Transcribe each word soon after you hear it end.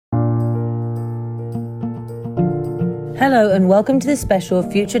Hello and welcome to this special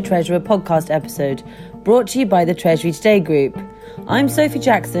Future Treasurer podcast episode brought to you by the Treasury Today Group. I'm Sophie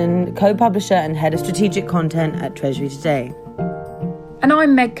Jackson, co-publisher and head of strategic content at Treasury Today. And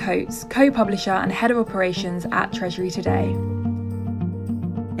I'm Meg Coates, co-publisher and head of operations at Treasury Today.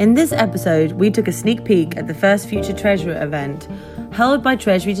 In this episode, we took a sneak peek at the first Future Treasurer event held by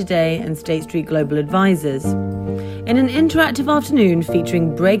Treasury Today and State Street Global Advisors. In an interactive afternoon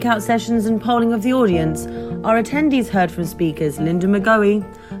featuring breakout sessions and polling of the audience, our attendees heard from speakers Linda McGoey,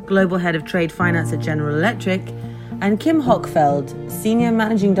 Global Head of Trade Finance at General Electric, and Kim Hochfeld, Senior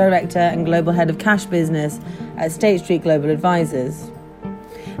Managing Director and Global Head of Cash Business at State Street Global Advisors.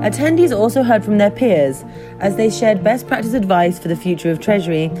 Attendees also heard from their peers as they shared best practice advice for the future of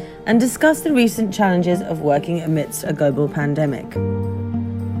Treasury and discussed the recent challenges of working amidst a global pandemic.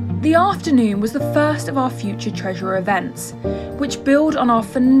 The afternoon was the first of our Future Treasurer events, which build on our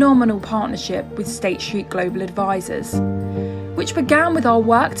phenomenal partnership with State Street Global Advisors, which began with our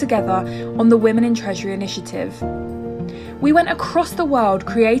work together on the Women in Treasury initiative. We went across the world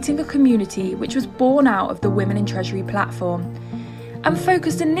creating a community which was born out of the Women in Treasury platform and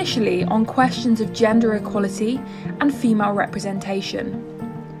focused initially on questions of gender equality and female representation.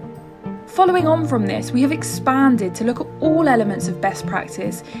 Following on from this, we have expanded to look at all elements of best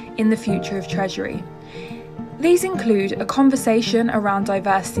practice in the future of Treasury. These include a conversation around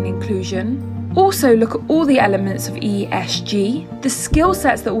diversity and inclusion, also look at all the elements of ESG, the skill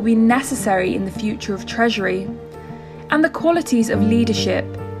sets that will be necessary in the future of Treasury, and the qualities of leadership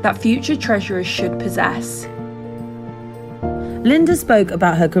that future Treasurers should possess. Linda spoke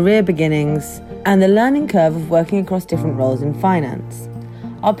about her career beginnings and the learning curve of working across different roles in finance.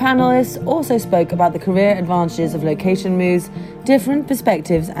 Our panellists also spoke about the career advantages of location moves, different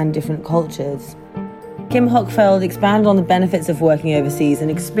perspectives and different cultures. Kim Hochfeld expanded on the benefits of working overseas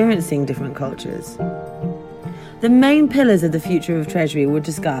and experiencing different cultures. The main pillars of the future of Treasury were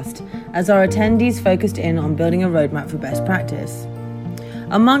discussed as our attendees focused in on building a roadmap for best practice.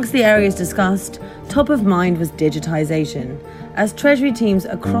 Amongst the areas discussed, top of mind was digitisation. As Treasury teams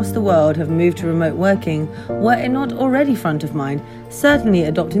across the world have moved to remote working, were it not already front of mind, certainly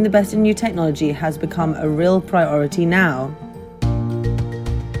adopting the best in new technology has become a real priority now.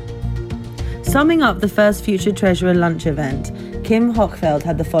 Summing up the first Future Treasurer lunch event, Kim Hochfeld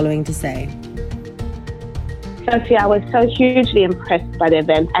had the following to say. Sophie, I was so hugely impressed by the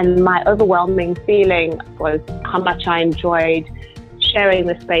event, and my overwhelming feeling was how much I enjoyed sharing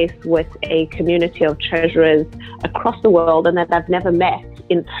the space with a community of treasurers across the world and that I've never met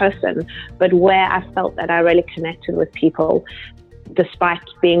in person, but where I felt that I really connected with people despite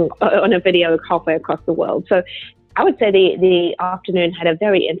being on a video halfway across the world. So I would say the afternoon had a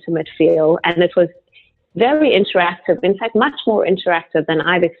very intimate feel, and it was very interactive, in fact, much more interactive than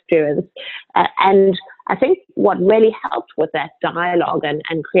I've experienced. And I think what really helped with that dialogue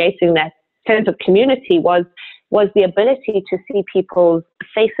and creating that sense of community was the ability to see people's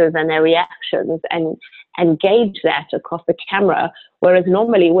faces and their reactions and gauge that across the camera, whereas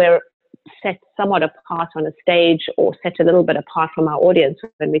normally we're set somewhat apart on a stage or set a little bit apart from our audience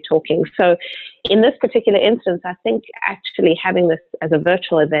when we're talking. So in this particular instance, I think actually having this as a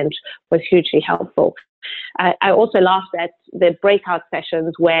virtual event was hugely helpful. I also laughed at the breakout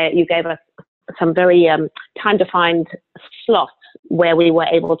sessions where you gave us some very time-defined slots where we were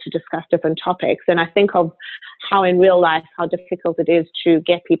able to discuss different topics. And I think of how in real life, how difficult it is to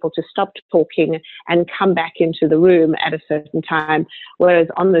get people to stop talking and come back into the room at a certain time. Whereas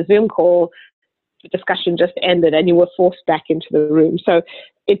on the Zoom call, the discussion just ended and you were forced back into the room. So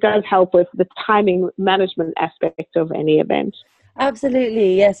it does help with the timing management aspect of any event.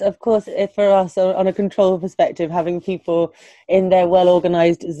 Absolutely, yes, of course, for us on a control perspective, having people in their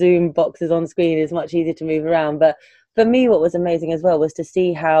well-organised Zoom boxes on screen is much easier to move around. But for me, what was amazing as well was to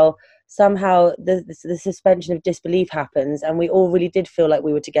see how somehow the suspension of disbelief happens, and we all really did feel like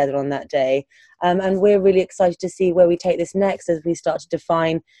we were together on that day. And we're really excited to see where we take this next as we start to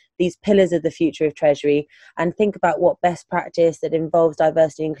define these pillars of the future of Treasury and think about what best practice that involves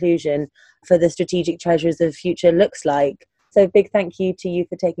diversity and inclusion for the strategic treasurers of the future looks like. So big thank you to you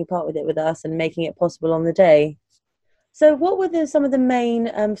for taking part with it with us and making it possible on the day. So what were some of the main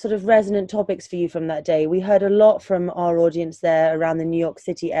sort of resonant topics for you from that day? We heard a lot from our audience there around the New York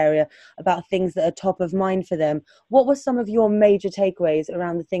City area about things that are top of mind for them. What were some of your major takeaways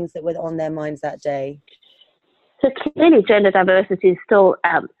around the things that were on their minds that day? So clearly gender diversity is still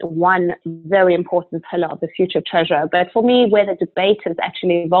one very important pillar of the future treasurer. But for me, where the debate has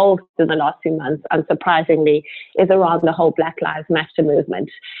actually evolved in the last few months, unsurprisingly, is around the whole Black Lives Matter movement.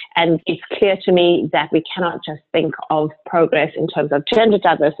 And it's clear to me that we cannot just think of progress in terms of gender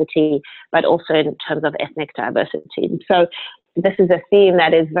diversity, but also in terms of ethnic diversity. So this is a theme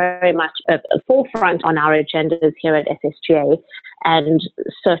that is very much at the forefront on our agendas here at SSGA. And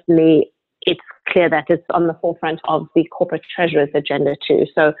certainly it's clear that it's on the forefront of the corporate treasurer's agenda too.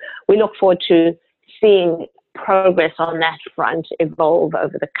 So we look forward to seeing progress on that front evolve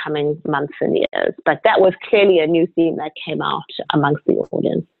over the coming months and years. But that was clearly a new theme that came out amongst the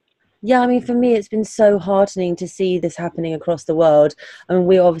audience. Yeah, I mean, for me, it's been so heartening to see this happening across the world. I mean,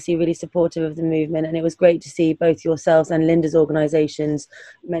 we're obviously really supportive of the movement, and it was great to see both yourselves and Linda's organisations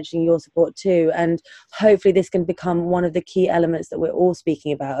mentioning your support too. And hopefully this can become one of the key elements that we're all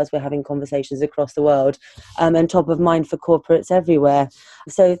speaking about as we're having conversations across the world, and top of mind for corporates everywhere.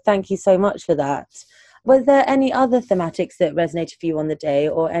 So thank you so much for that. Were there any other thematics that resonated for you on the day,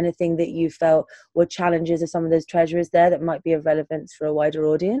 or anything that you felt were challenges of some of those treasurers there that might be of relevance for a wider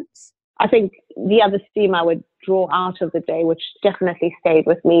audience? I think the other theme I would draw out of the day, which definitely stayed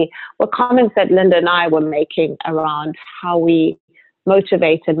with me, were comments that Linda and I were making around how we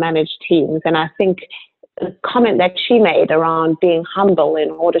motivate and manage teams. And I think the comment that she made around being humble in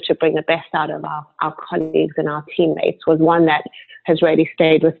order to bring the best out of our colleagues and our teammates was one that has really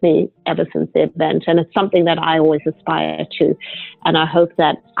stayed with me ever since the event. And it's something that I always aspire to. And I hope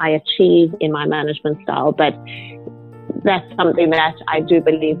that I achieve in my management style. But that's something that I do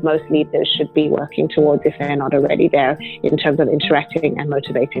believe most leaders should be working towards if they're not already there in terms of interacting and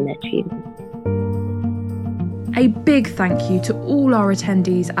motivating their team. A big thank you to all our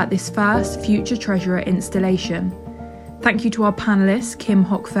attendees at this first Future Treasurer installation. Thank you to our panellists Kim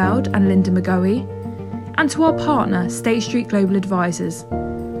Hochfeld and Linda McGoey, and to our partner State Street Global Advisors,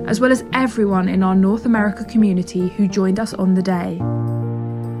 as well as everyone in our North America community who joined us on the day.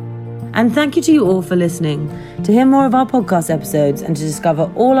 And thank you to you all for listening. To hear more of our podcast episodes and to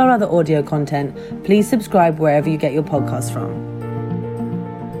discover all our other audio content, please subscribe wherever you get your podcasts from.